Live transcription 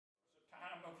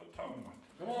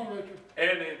Come on, Richard.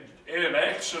 And in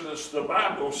Exodus, the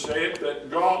Bible said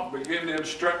that God began to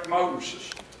instruct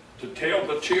Moses to tell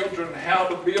the children how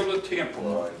to build a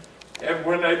temple. Right. And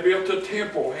when they built a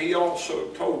temple, he also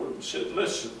told them, said,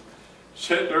 listen,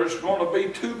 said there's going to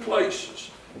be two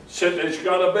places. Said there's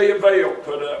got to be a veil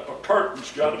put up, a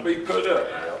curtain's got to be put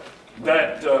up,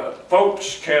 that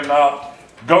folks cannot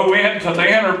go into the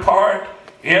inner part,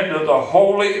 into the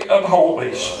Holy of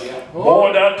Holies. Boy,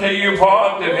 I tell you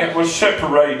what, and it was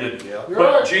separated.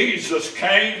 But Jesus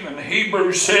came, and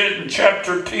Hebrews said in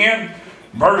chapter 10,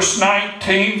 verse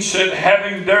 19, said,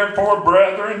 having therefore,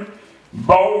 brethren,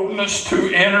 boldness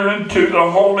to enter into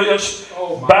the holiest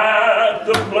by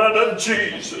the blood of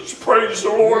Jesus. Praise the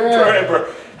Lord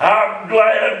forever. I'm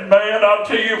glad, man, I'll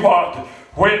tell you what,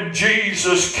 when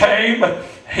Jesus came,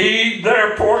 he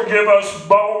therefore gave us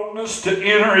boldness to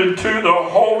enter into the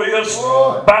holiest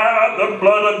by the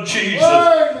blood of Jesus.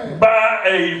 By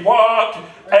a what?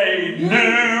 A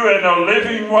new and a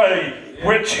living way,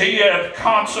 which he hath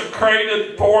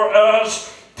consecrated for us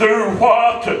through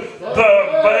what? The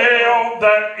veil,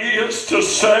 that is to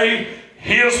say,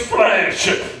 his flesh.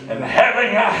 And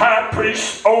having a high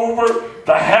priest over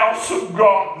the house of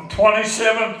God. In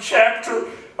 27th chapter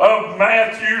of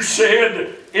Matthew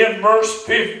said, in verse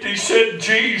 50, said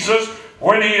Jesus,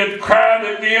 when he had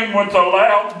cried again with a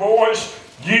loud voice,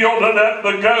 yielded up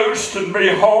the ghost, and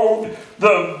behold,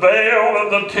 the veil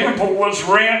of the temple was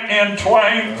rent in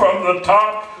twain from the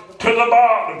top to the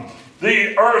bottom.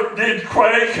 The earth did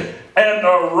quake, and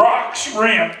the rocks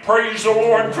rent. Praise the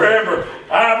Lord forever.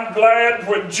 I'm glad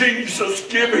when Jesus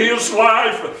gave his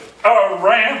life a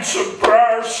ransom for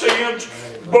our sins.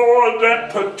 Boy,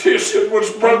 that petition was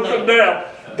broken down.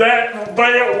 That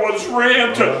veil was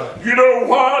rent. You know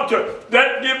what?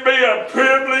 That give me a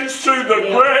privilege through the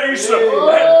grace and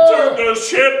through the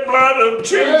shed blood of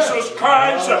Jesus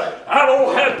Christ. I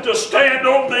don't have to stand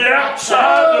on the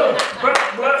outside, but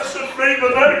blessed be the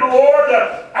name of the Lord.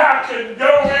 I can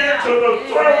go into the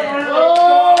throne room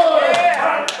of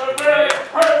God, the very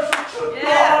presence of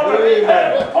God,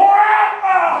 and pour out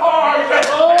my heart and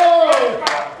make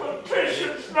my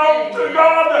petitions known to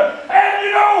God. And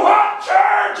you know what,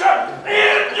 church?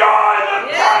 Enjoy the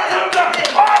presence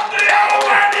of the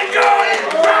Almighty God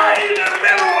right in the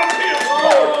middle of His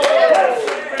glory. Blessed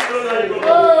be the name of the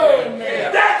Lord.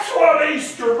 That's what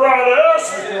Easter brought us.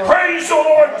 Praise the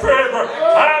Lord forever.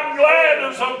 I'm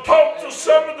glad as I've talked to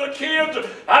some of the kids,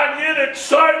 I get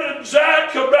excited,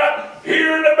 Zack, about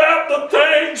hearing about the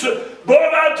things.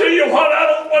 But I tell you what, I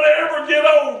don't want to ever get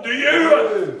old. Do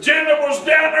you? Jenna was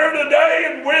down there today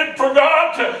and went for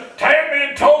God. Tammy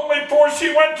had told me before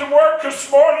she went to work this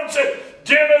morning, said,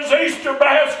 Jenna's Easter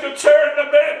basket's there in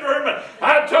the bedroom. And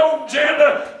I told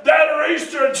Jenna that her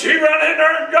Easter, and she ran in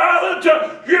there and got it.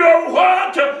 You know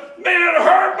what? Me and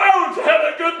her both had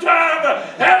a good time,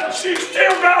 and she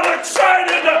still got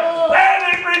excited. And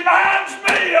it reminds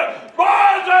me,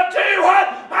 boys, I tell you what,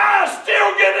 I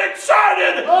still get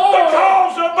excited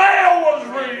because the veil was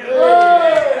real.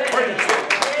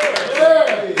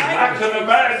 I can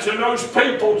imagine those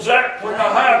people, Zack, when the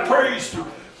high priest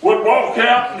would walk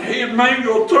out and he'd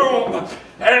mingle through them,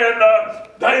 and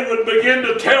they would begin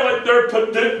to tell him their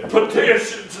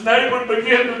petitions, and they would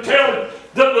begin to tell him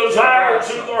the desires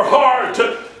of their heart,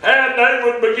 and they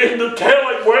would begin to tell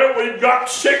him, well, we've got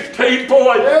sick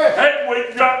people, and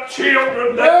we've got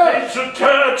children that needs a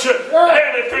touch,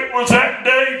 and if it was that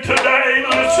day today,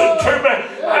 listen to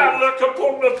me, I look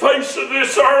upon the face of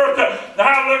this earth,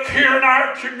 I look here in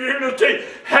our community,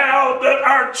 how that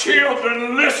our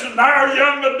children, listen, our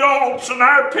young adults and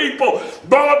our people,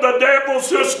 boy, the devil's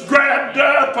just grabbed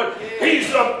up, and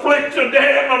he's afflicted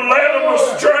them and led them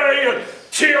astray, and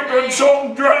children's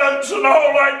on drugs and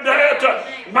all like that.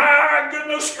 My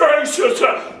goodness gracious.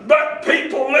 But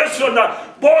people, listen,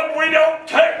 boy, we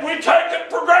take it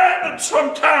for granted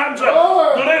sometimes.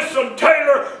 Listen,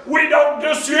 Taylor, we don't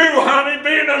just you, honey,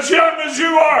 being as young as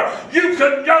you are. You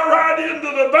can go right into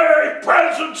the very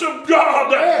presence of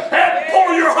God and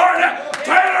pour your heart out.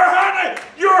 Taylor, honey,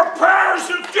 your prayers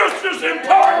is just as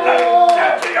important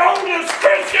as the oldest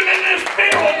Christian in this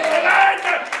building tonight.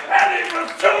 And it was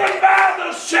doing by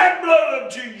the shed blood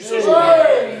of Jesus.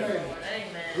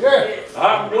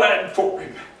 I'm glad for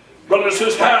him. But as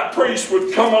this high priest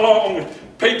would come along,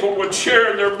 people would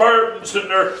share their burdens and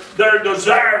their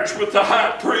desires with the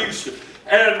high priest.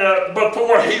 And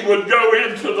before he would go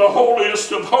into the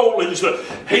holiest of holies,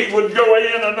 he would go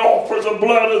in and offer the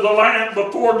blood of the Lamb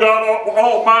before God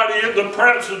Almighty in the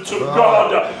presence of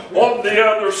God on the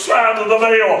other side of the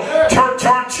veil. Church,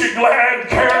 aren't you glad,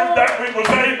 Karen, that we was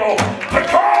able to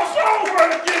cross over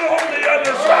and get on the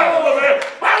other side of the veil?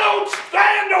 I don't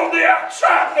stand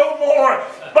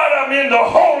the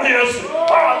holiest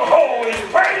of holies.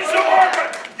 Praise the Lord,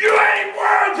 but you ain't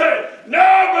worthy.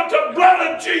 No, but the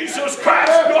blood of Jesus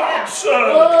Christ, God's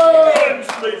Son,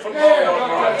 cleansed me from all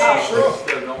unrighteousness.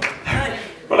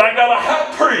 But I got a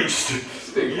high priest.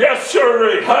 Yes,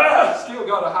 sir. Huh? Still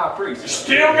got a high priest.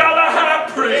 Still got a high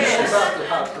priest. The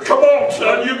high priest. Come on,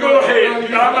 son. You go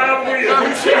ahead. I'm out with you.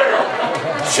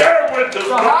 Share with us.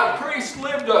 The high priest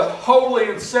lived a holy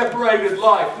and separated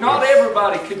life. Not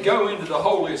everybody could go into the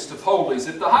holiest of holies.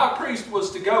 If the high priest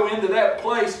was to go into that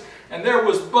place and there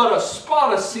was but a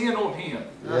spot of sin on him,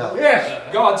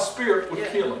 God's Spirit would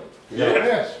kill him.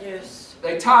 Yes.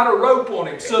 They tied a rope on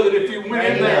him so that if he went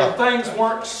in there and things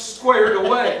weren't squared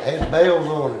away, Had bells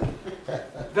on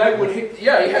it. they would hit, he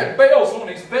had bells on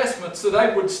his vestments so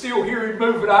they would still hear him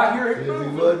moving. I hear him If he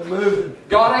moving. wasn't moving.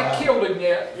 God ain't killed him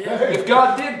yet. If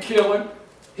God did kill him,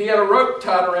 he had a rope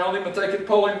tied around him, but they could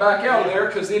pull him back out of there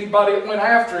because anybody that went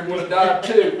after him would have died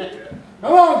too.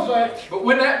 Come on, Zack. But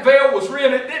when that veil was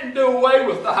rent, it didn't do away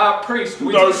with the high priest.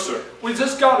 We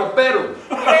just got a better one.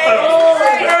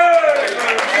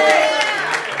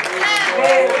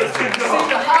 See,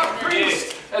 the high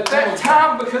priest at that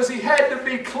time, because he had to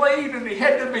be clean and he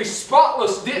had to be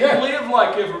spotless, didn't live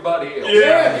like everybody else.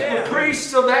 The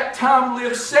priests of that time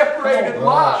lived separated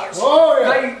lives.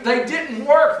 They didn't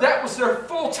work. That was their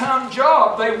full-time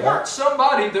job. They weren't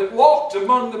somebody that walked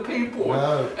among the people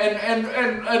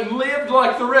and lived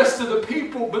like the rest of the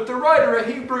people. But the writer of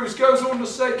Hebrews goes on to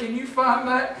say, can you find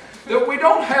that? That we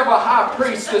don't have a high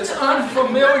priest that's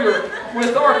unfamiliar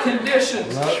with our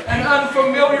conditions and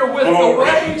unfamiliar with the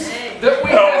ways that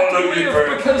we have to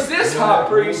live, because this high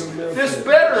priest, this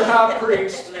better high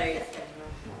priest,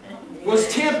 was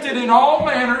tempted in all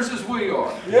manners as we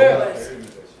are.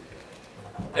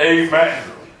 Amen.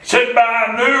 Said by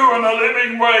a new and a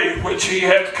living way which he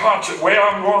hath consecrated. Well,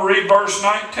 I'm going to read verse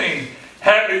 19.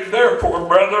 Having therefore,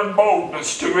 brethren,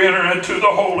 boldness to enter into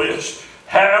the holiest.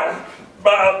 How?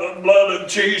 By the blood of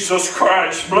Jesus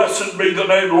Christ. Blessed be the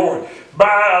name of the Lord.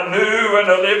 By a new and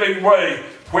a living way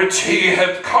which he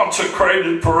hath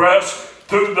consecrated for us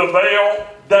through the veil,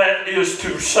 that is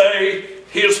to say,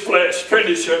 his flesh.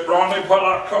 Finish it, Ronnie, what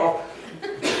I call.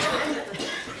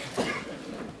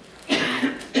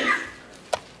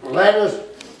 Let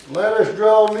us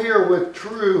draw near with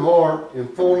true heart in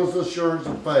fullness assurance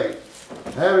of faith,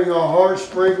 having our hearts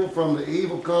sprinkled from the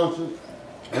evil conscience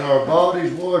and our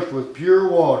bodies washed with pure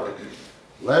water.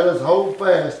 Let us hold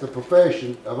fast the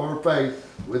profession of our faith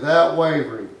without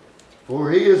wavering, for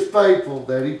he is faithful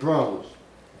that he promised.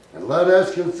 And let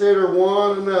us consider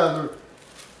one another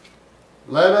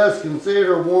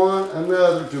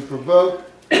to provoke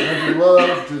unto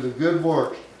love to the good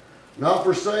works, not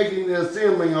forsaking the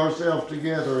assembling ourselves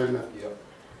together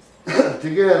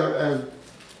together as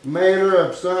manner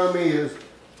of some is,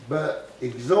 but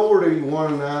exhorting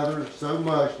one another so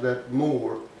much that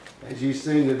more as ye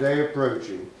see the day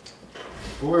approaching.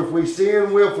 For if we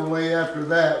sin willfully after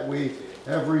that we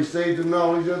have received the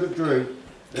knowledge of the truth,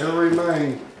 there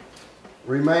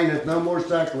remaineth no more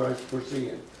sacrifice for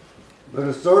sin, but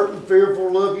a certain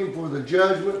fearful looking for the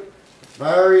judgment,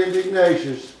 fiery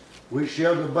indignations, which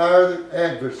shall devour the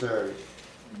adversaries.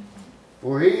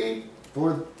 For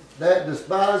that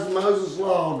despised Moses'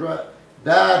 law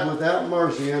died without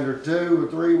mercy under 2 or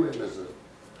 3 witnesses.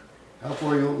 How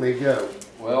far you want me to go?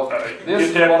 Well, Get this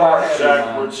is that what part, I have Zach, in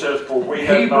where mind. it says, for we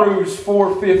have not. Hebrews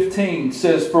 4:15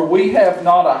 says, for we have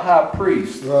not a high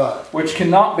priest, which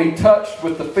cannot be touched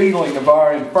with the feeling of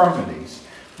our infirmities,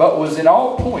 but was in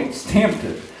all points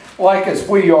tempted, like as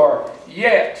we are,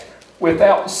 yet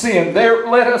without sin.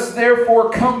 Let us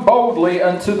therefore come boldly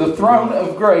unto the throne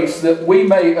of grace, that we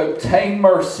may obtain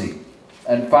mercy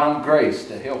and find grace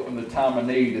to help in the time of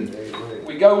need. And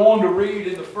we go on to read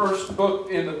in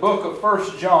the book of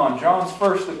 1 John, John's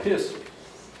first epistle,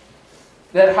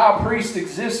 that high priest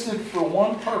existed for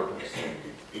one purpose: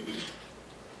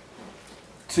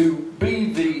 to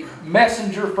be the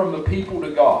messenger from the people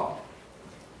to God.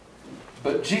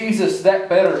 But Jesus, that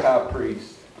better high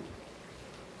priest,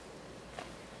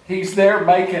 he's there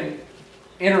making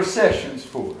intercessions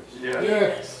for us.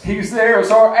 Yes. He's there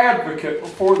as our advocate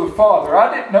before the Father.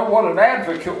 I didn't know what an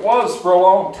advocate was for a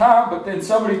long time, but then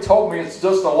somebody told me it's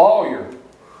just a lawyer.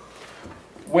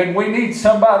 When we need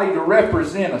somebody to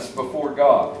represent us before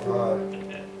God,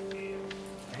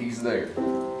 he's there.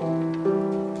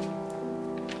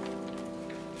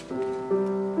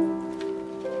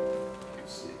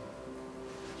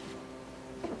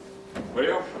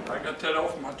 Well, I got that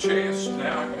off my chest.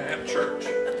 Now I can have church.